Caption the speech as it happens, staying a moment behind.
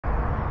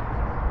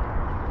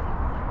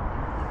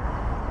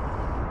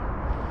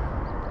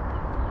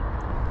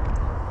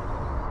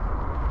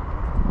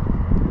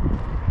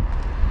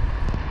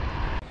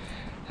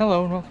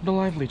Hello and welcome to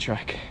Lively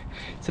Trek.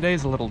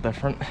 Today's a little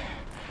different.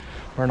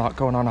 We're not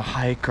going on a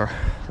hike or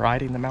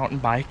riding the mountain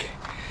bike.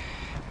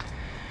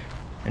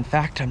 In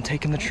fact, I'm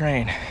taking the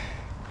train.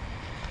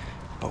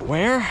 But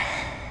where?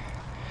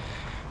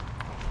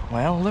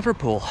 Well,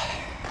 Liverpool.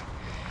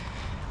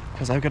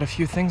 Because I've got a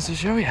few things to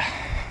show you.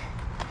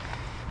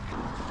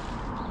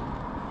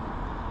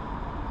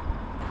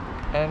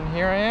 And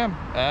here I am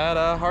at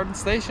Hawarden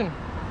Station.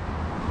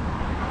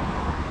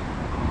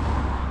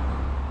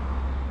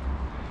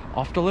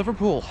 Off to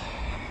Liverpool.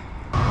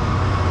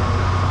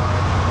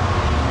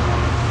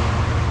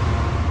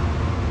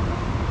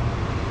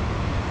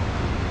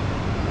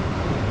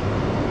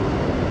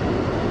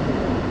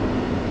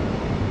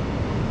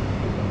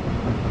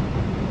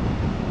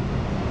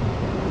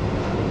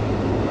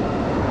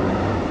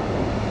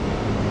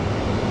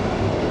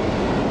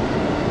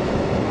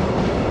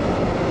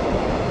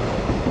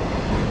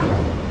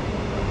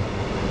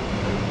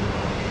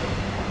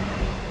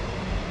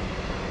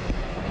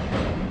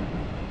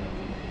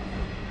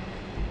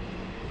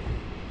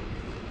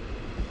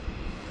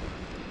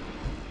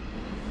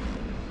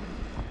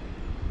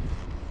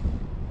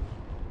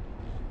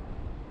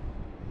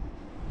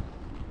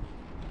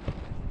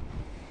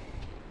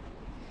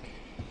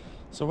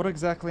 So what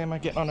exactly am I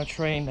getting on a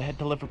train to head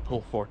to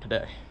Liverpool for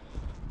today?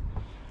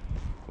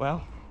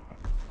 Well,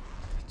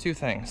 two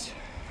things.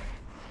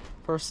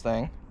 First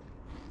thing,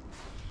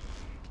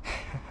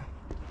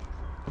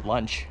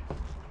 lunch.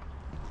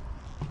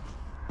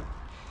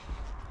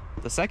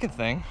 The second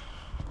thing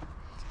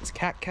is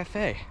Cat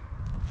Café.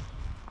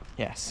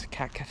 Yes,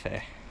 Cat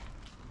Café.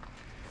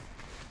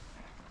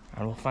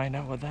 And we'll find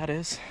out what that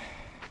is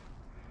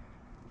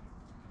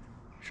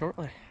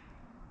shortly.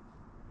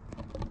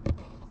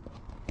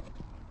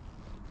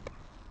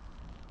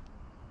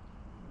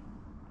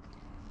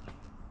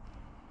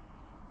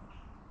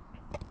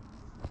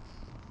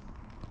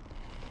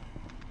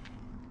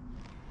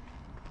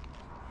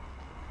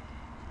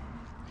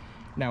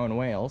 Now in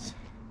Wales,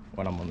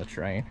 when I'm on the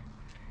train,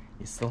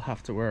 you still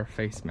have to wear a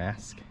face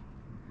mask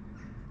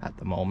at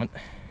the moment.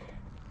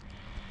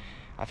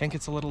 I think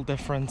it's a little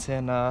different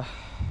in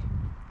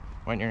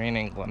when you're in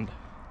England.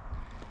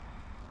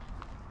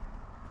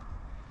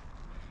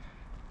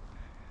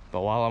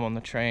 But while I'm on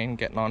the train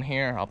getting on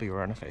here, I'll be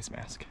wearing a face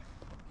mask.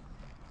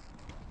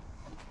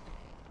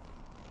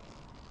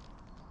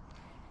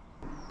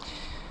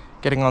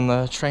 Getting on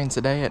the train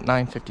today at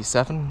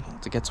 9:57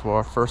 to get to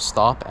our first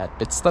stop at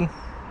Bidston.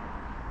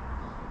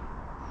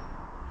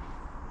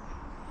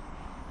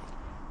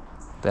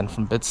 Then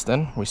from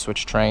Bidston, we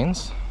switch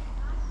trains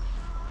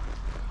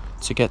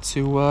to get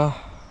to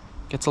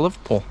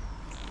Liverpool.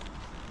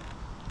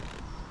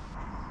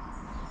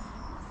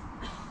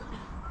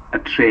 Y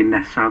trên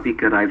nesaf I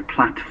gyrraedd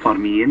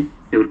platfform 1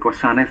 yw'r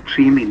gwasanaeth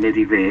 3 munud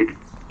I 10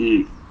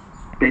 I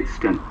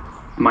Bidston.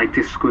 Mae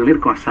disgwyl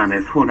i'r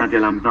gwasanaeth hwn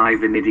adael am 2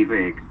 funud I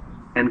 10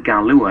 yn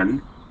galw yn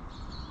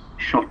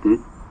Shotton,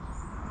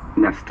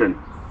 Neston,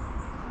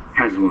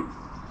 Heswyn,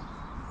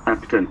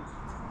 Upton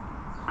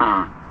a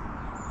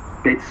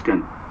Bidston.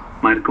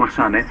 Mae'r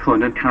gwasanaeth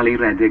hwn yn cael ei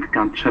redig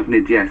gan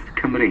Trafnidiaeth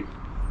Cymru.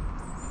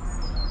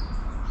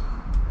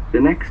 The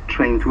next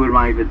train to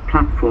arrive at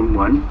platform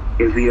 1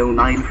 is the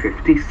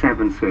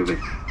 0957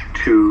 service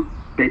to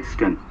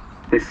Bidston.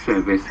 This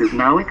service is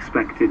now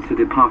expected to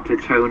depart at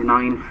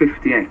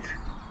 0958,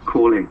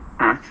 calling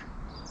at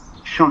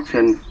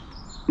Shotton,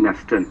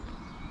 Neston,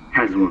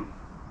 Heswyn,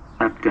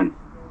 Upton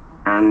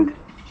and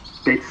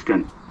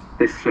Bidston.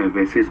 This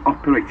service is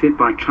operated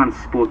by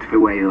Transport for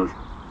Wales.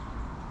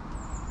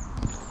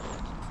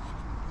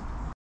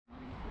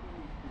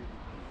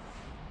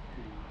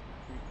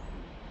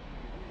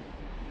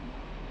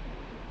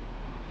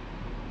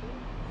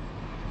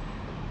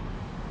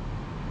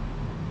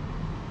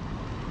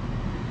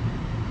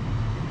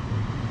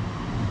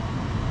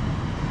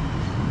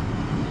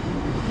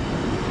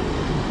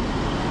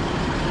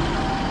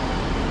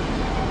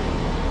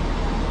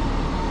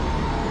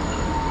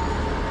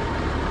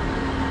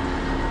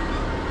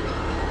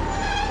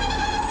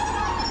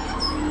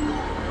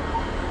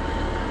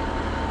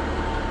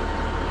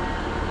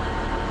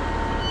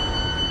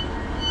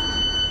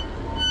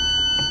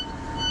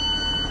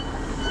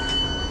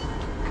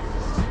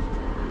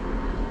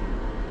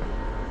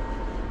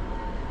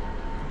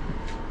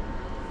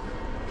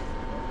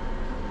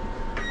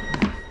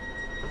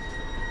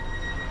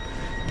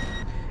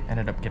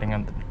 Ended up getting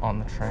on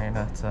the train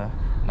at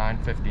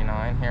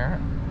 9:59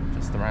 here,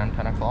 just around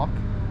 10 o'clock.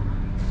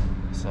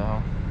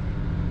 So,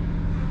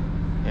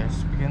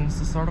 this begins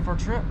the start of our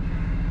trip.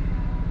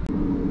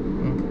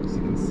 As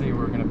you can see,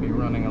 we're going to be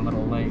running a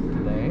little late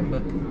today,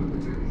 but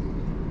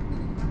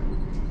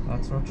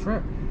that's our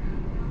trip.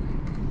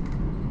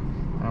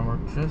 And we're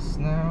just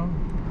now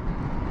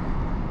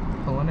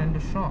pulling into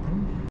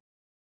Shotton.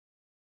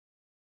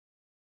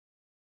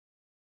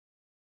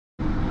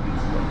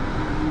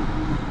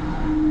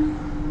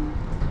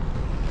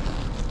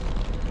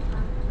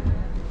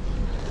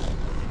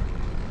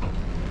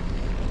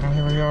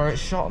 Here we are at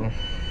Shotton.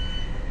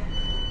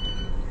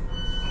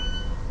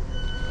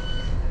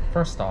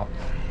 First stop.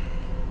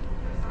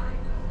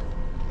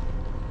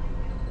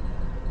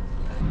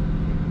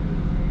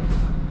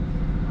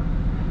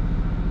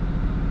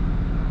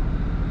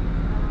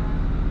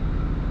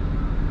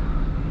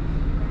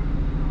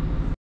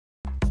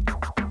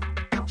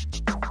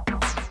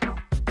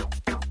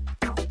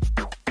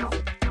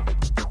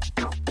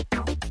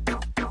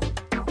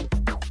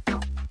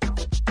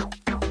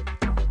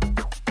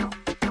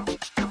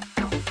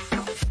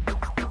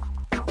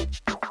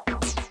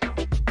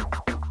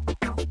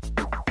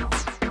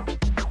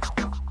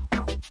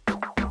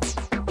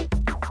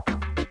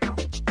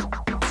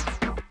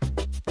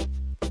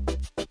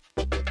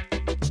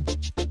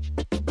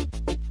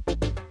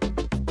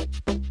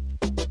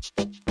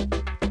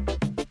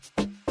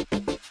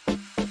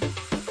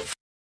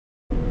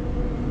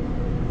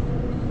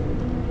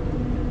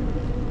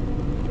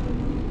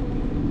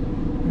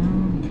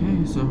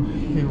 Okay, so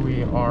here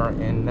we are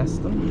in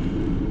Neston.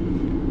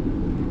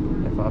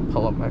 If I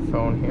pull up my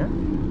phone here,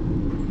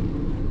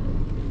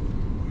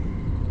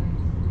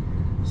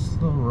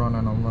 still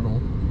running a little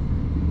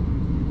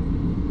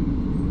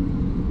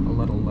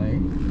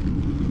late.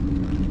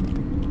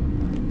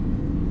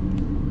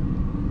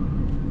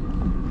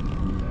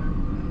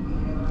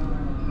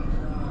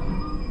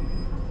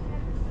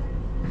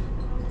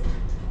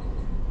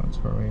 That's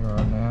where we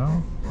are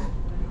now.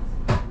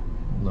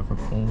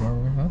 Liverpool, where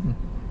we're heading.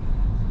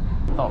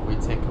 Thought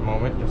we'd take a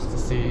moment just to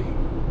see,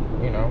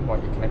 you know,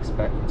 what you can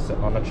expect from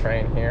sitting on a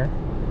train here.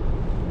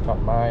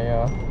 Got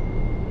my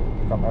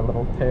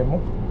little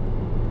table.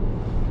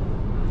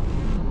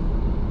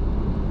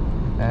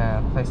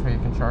 And a place where you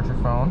can charge your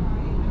phone.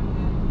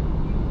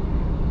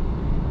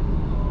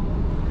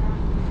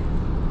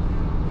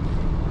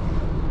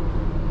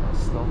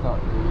 Still got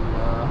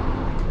the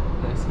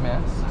face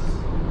masks.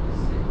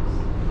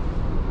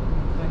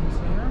 Things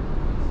here.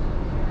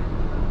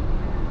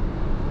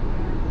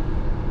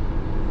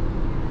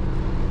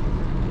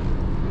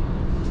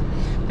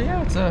 But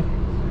yeah, it's a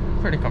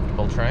pretty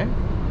comfortable train.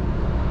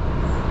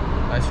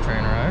 Nice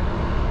train ride.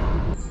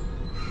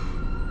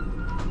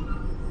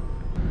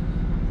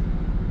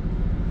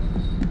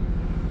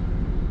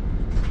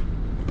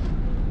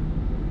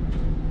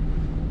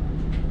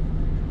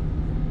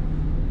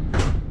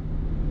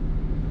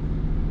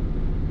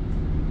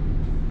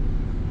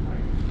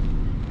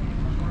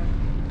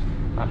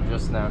 I'm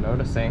just now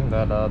noticing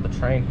that the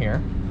train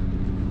here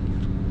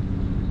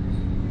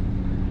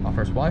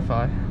offers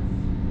Wi-Fi.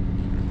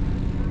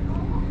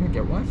 You can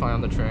get Wi-Fi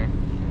on the train.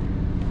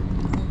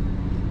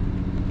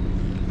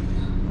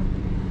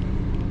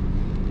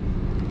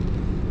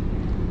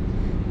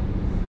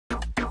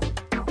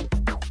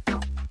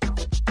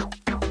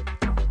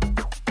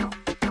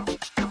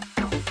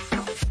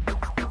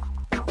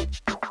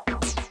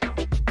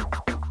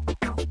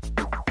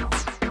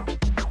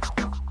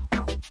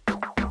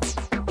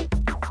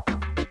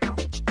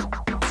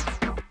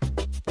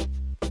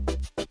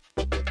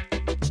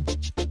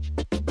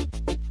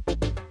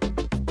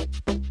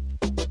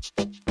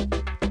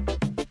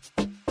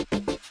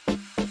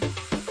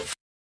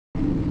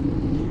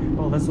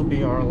 This will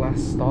be our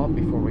last stop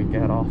before we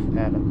get off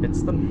at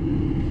Bidston.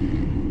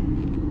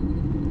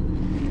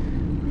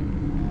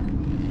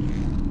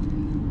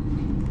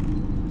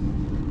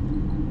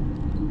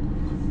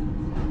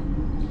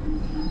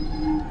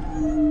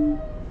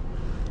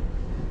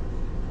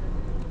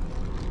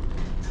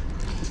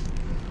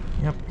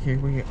 Yep, here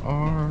we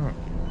are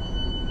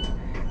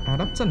at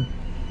Upton.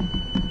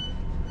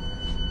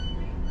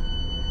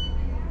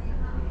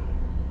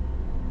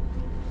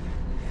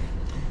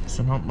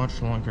 So not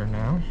much longer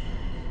now.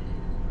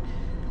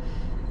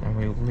 And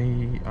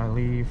I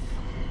leave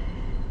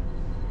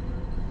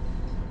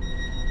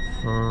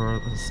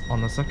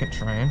on the second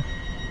train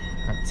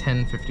at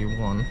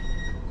 10:51,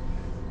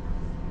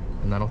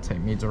 and that'll take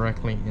me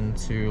directly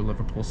into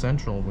Liverpool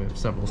Central with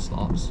several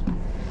stops.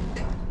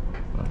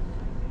 But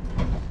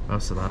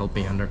most of that'll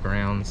be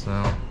underground,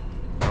 so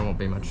there won't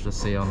be much to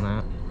see on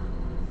that.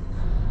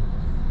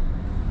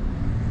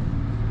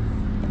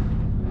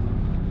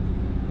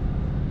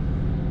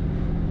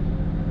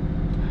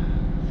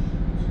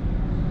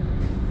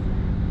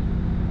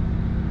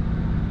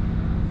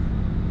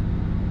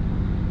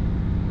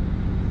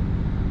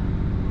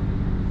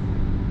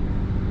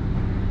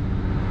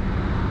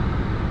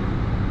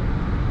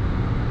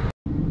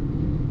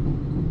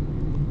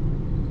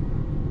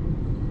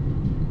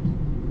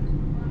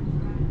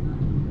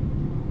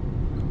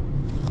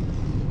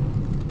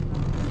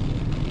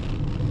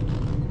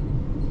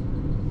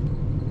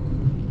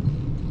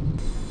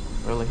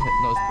 Really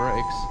hitting those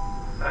brakes.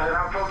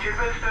 Approaching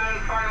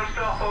Bidston, final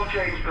stop or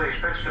change please,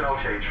 Bidston or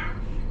change.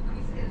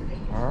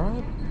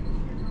 Alright.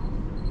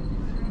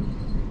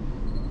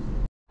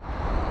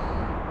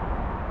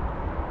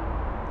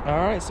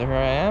 Alright, so here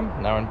I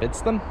am, now in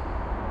Bidston.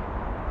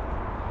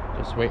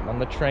 Just waiting on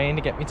the train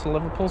to get me to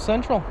Liverpool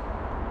Central.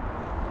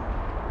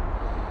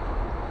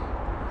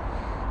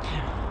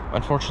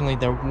 Unfortunately,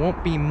 there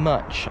won't be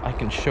much I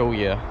can show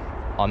you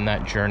on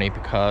that journey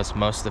because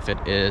most of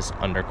it is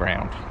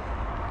underground.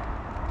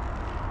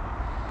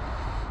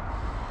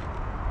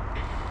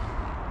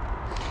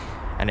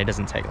 And it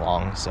doesn't take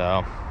long,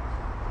 so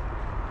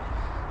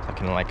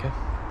looking like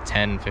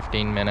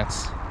 10-15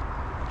 minutes.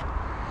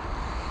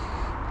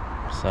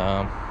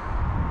 So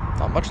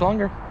not much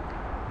longer.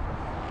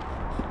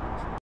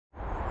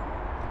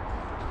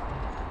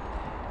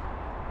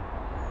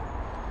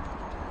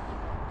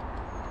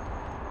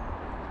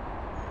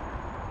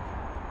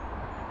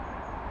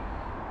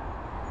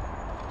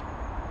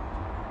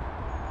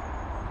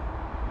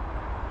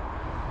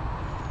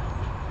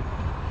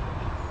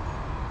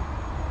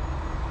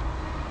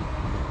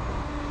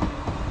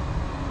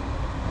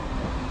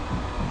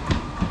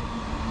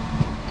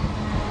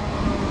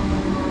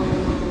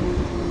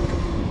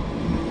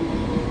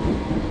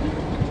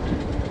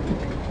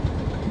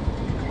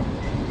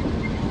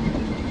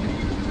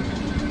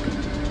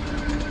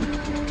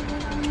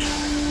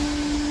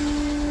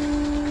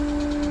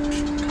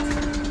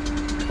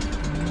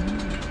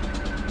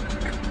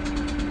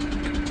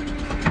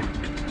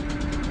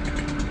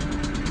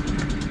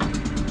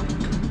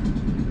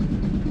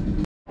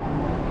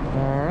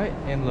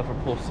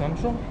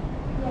 Central.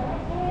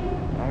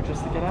 Now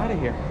just to get out of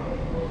here.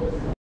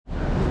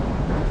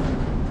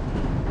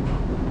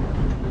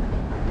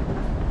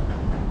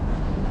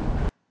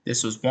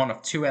 This was one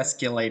of 2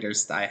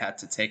 escalators that I had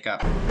to take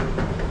up.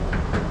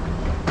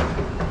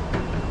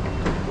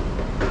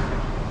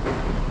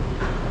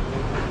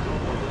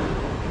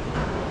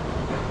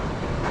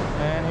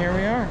 And here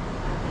we are.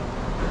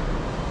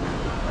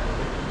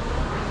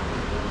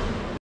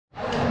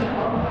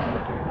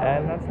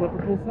 And that's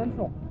Liverpool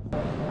Central.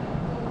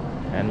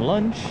 And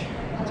lunch,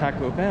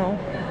 Taco Bell,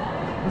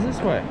 is this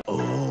way.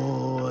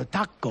 Oh,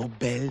 Taco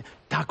Bell,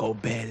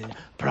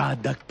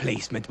 product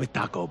placement with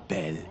Taco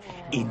Bell.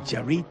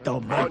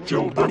 Injarito,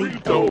 macho,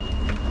 burrito.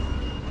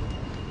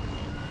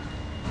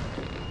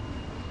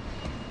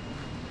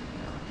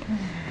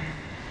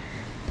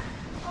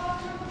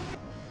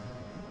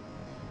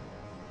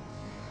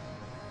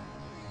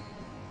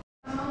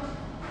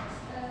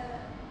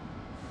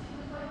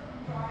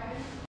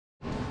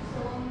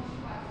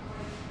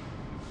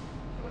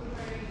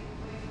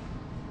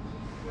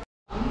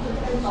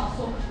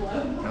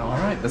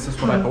 Alright, this is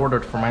what I've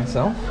ordered for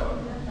myself.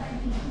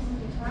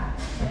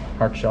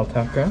 Hard shell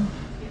taco,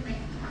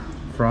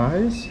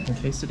 fries, and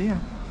quesadilla.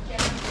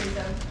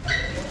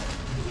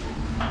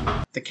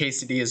 The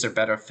quesadillas are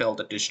better filled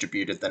and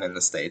distributed than in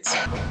the States.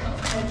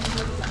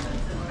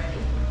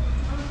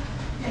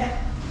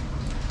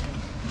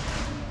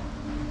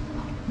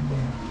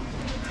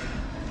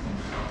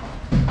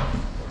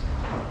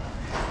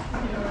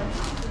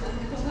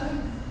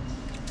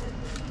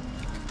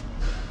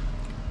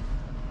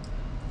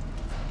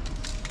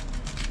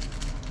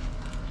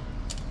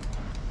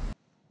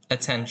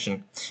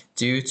 Attention.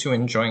 Due to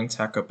enjoying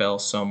Taco Bell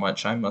so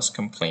much, I must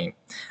complain.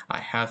 I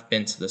have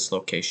been to this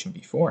location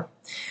before,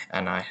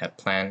 and I had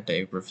planned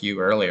a review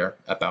earlier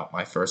about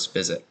my first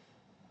visit.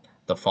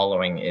 The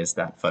following is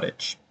that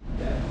footage.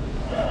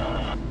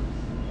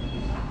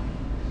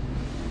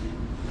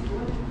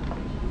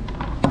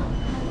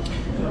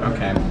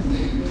 Okay,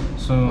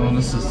 so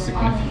this is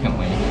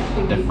significantly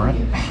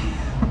different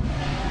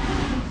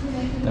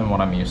than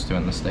what I'm used to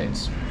in the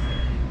States.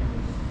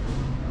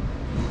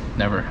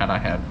 Never had I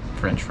had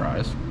French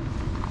fries,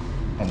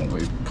 or what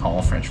we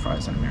call French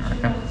fries in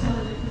America,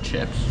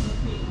 chips,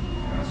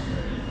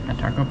 at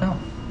Taco Bell.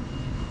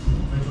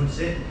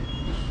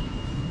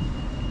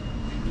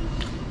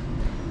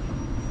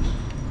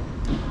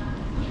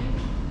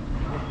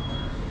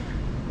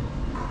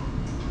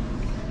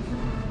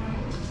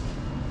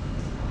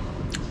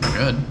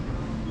 Good.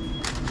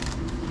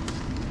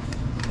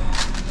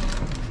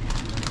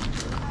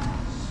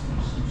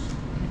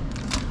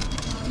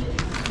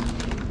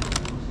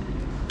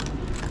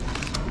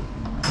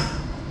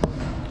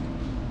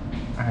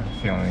 I have a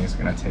feeling these are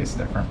going to taste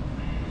different.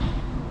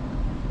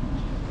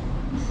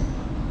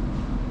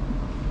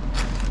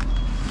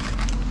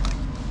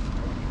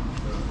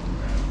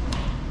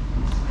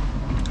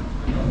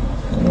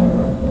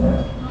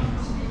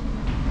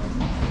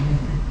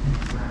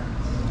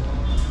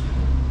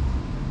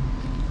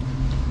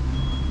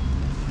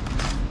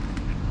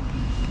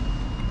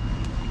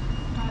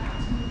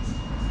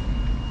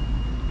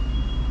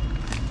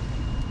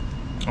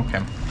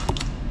 Okay.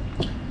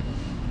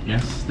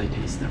 Yes, they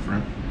taste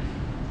different,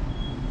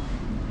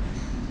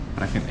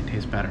 but I think they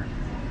taste better.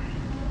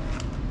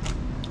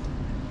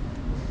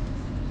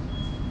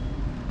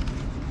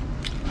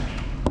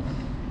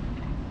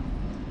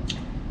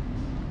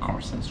 Of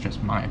course, that's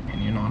just my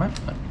opinion on it,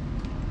 but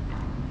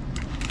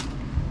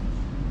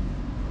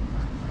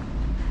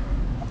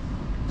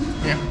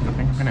yeah, I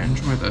think I'm gonna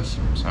enjoy this,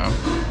 so.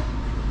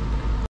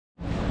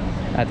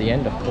 At the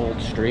end of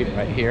Gold Street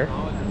right here,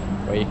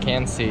 where you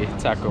can see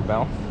Taco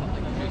Bell,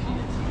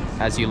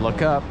 as you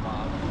look up,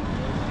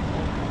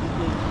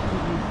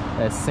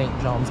 there's St.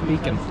 John's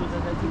Beacon,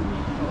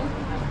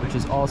 which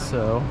is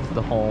also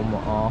the home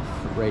of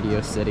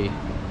Radio City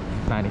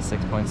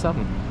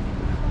 96.7.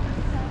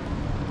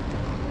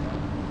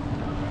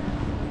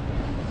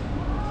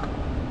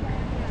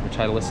 Which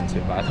I listen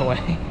to, by the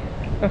way.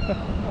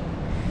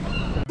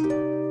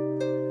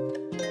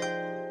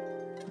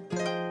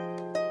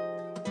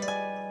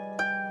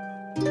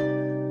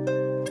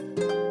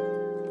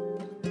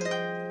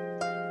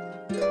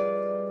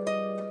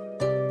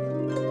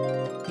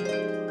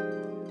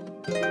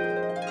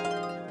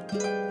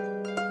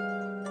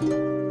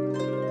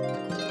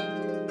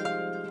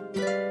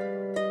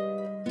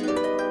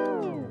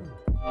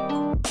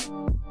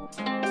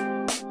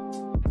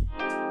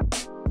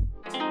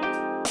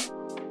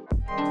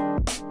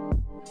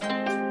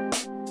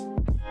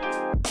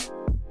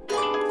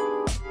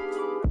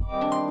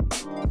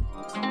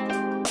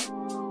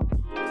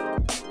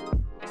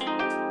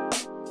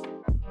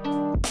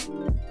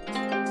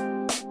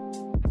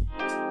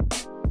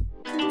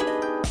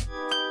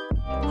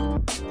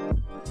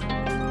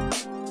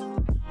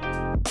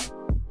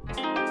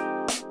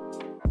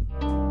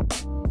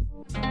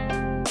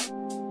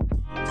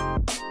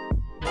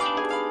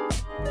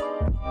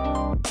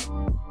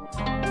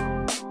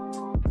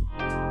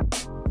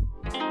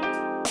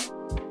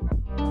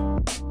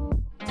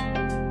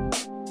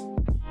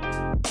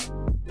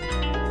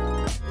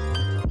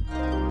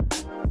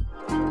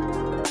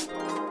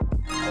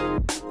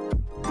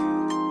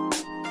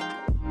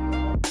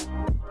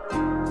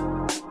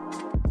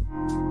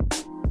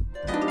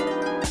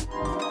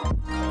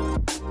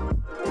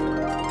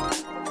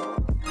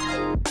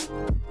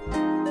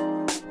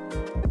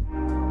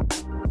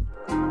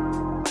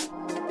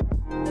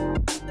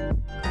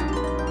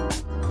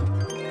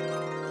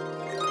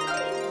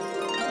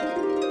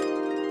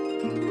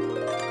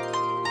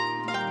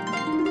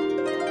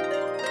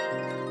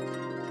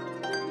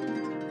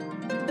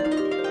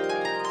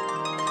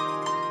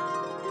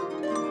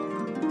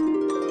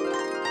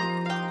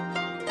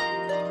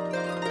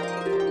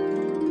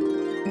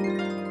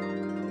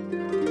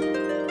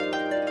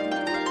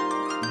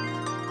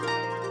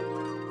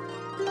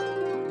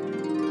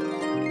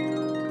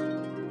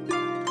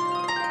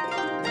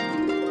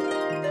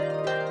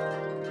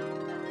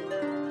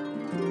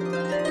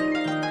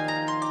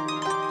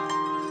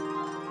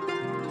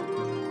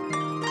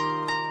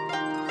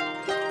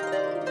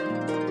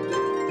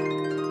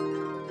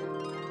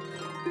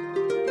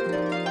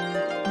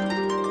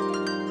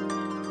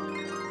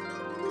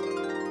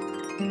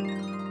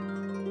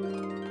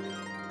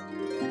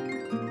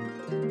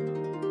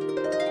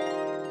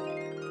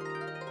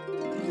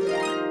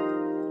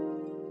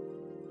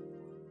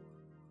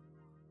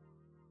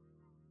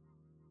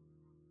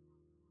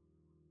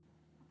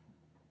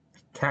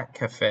 Cat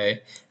Café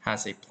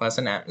has a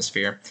pleasant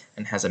atmosphere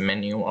and has a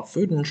menu of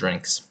food and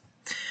drinks.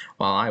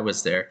 While I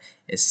was there,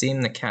 it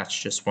seemed the cats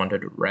just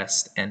wanted to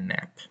rest and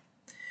nap.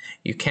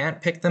 You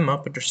can't pick them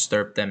up or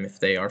disturb them if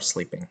they are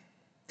sleeping.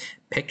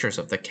 Pictures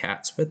of the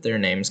cats with their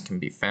names can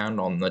be found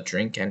on the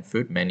drink and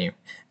food menu,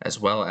 as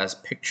well as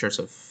pictures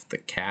of the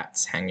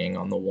cats hanging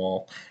on the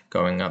wall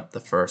going up the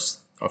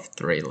first of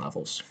 3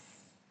 levels.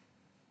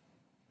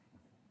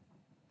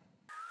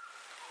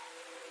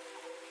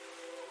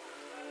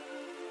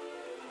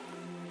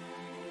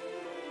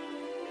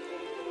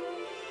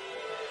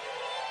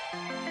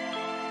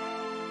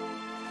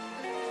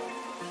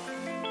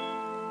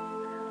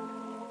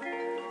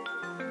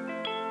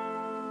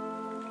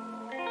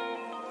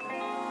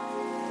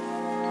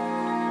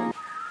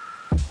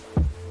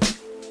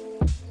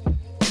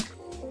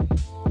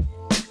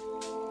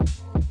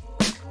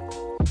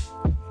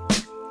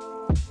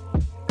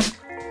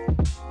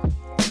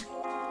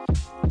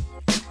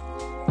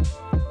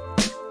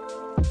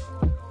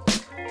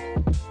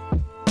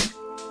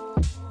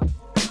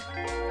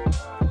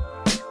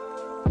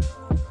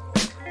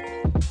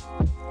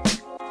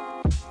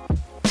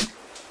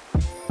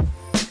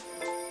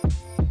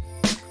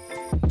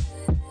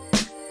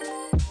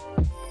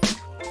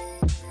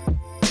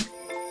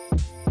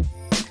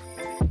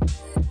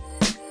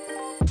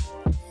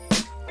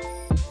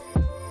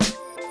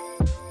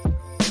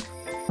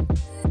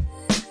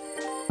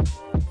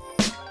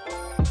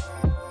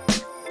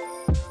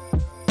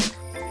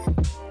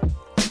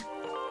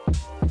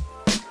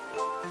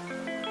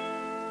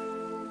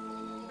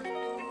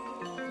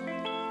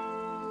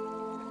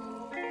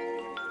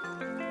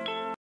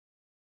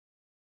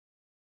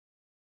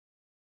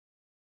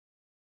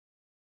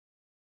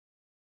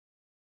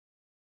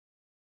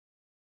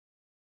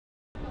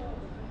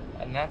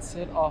 And that's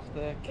it off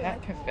the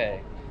Cat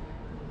Café.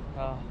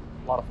 A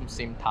lot of them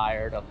seemed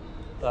tired,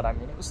 but I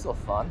mean, it was still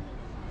fun.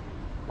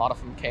 A lot of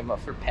them came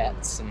up for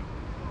pets, and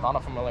none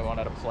of them really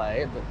wanted to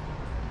play, but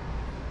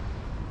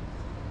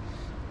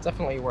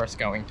definitely worth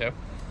going to.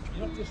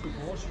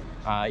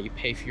 You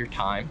pay for your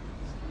time.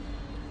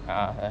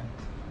 The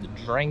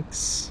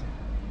drinks,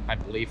 I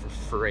believe, are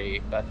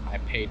free, but I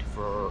paid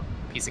for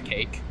a piece of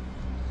cake.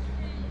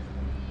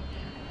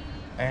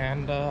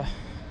 And I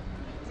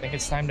think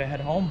it's time to head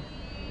home.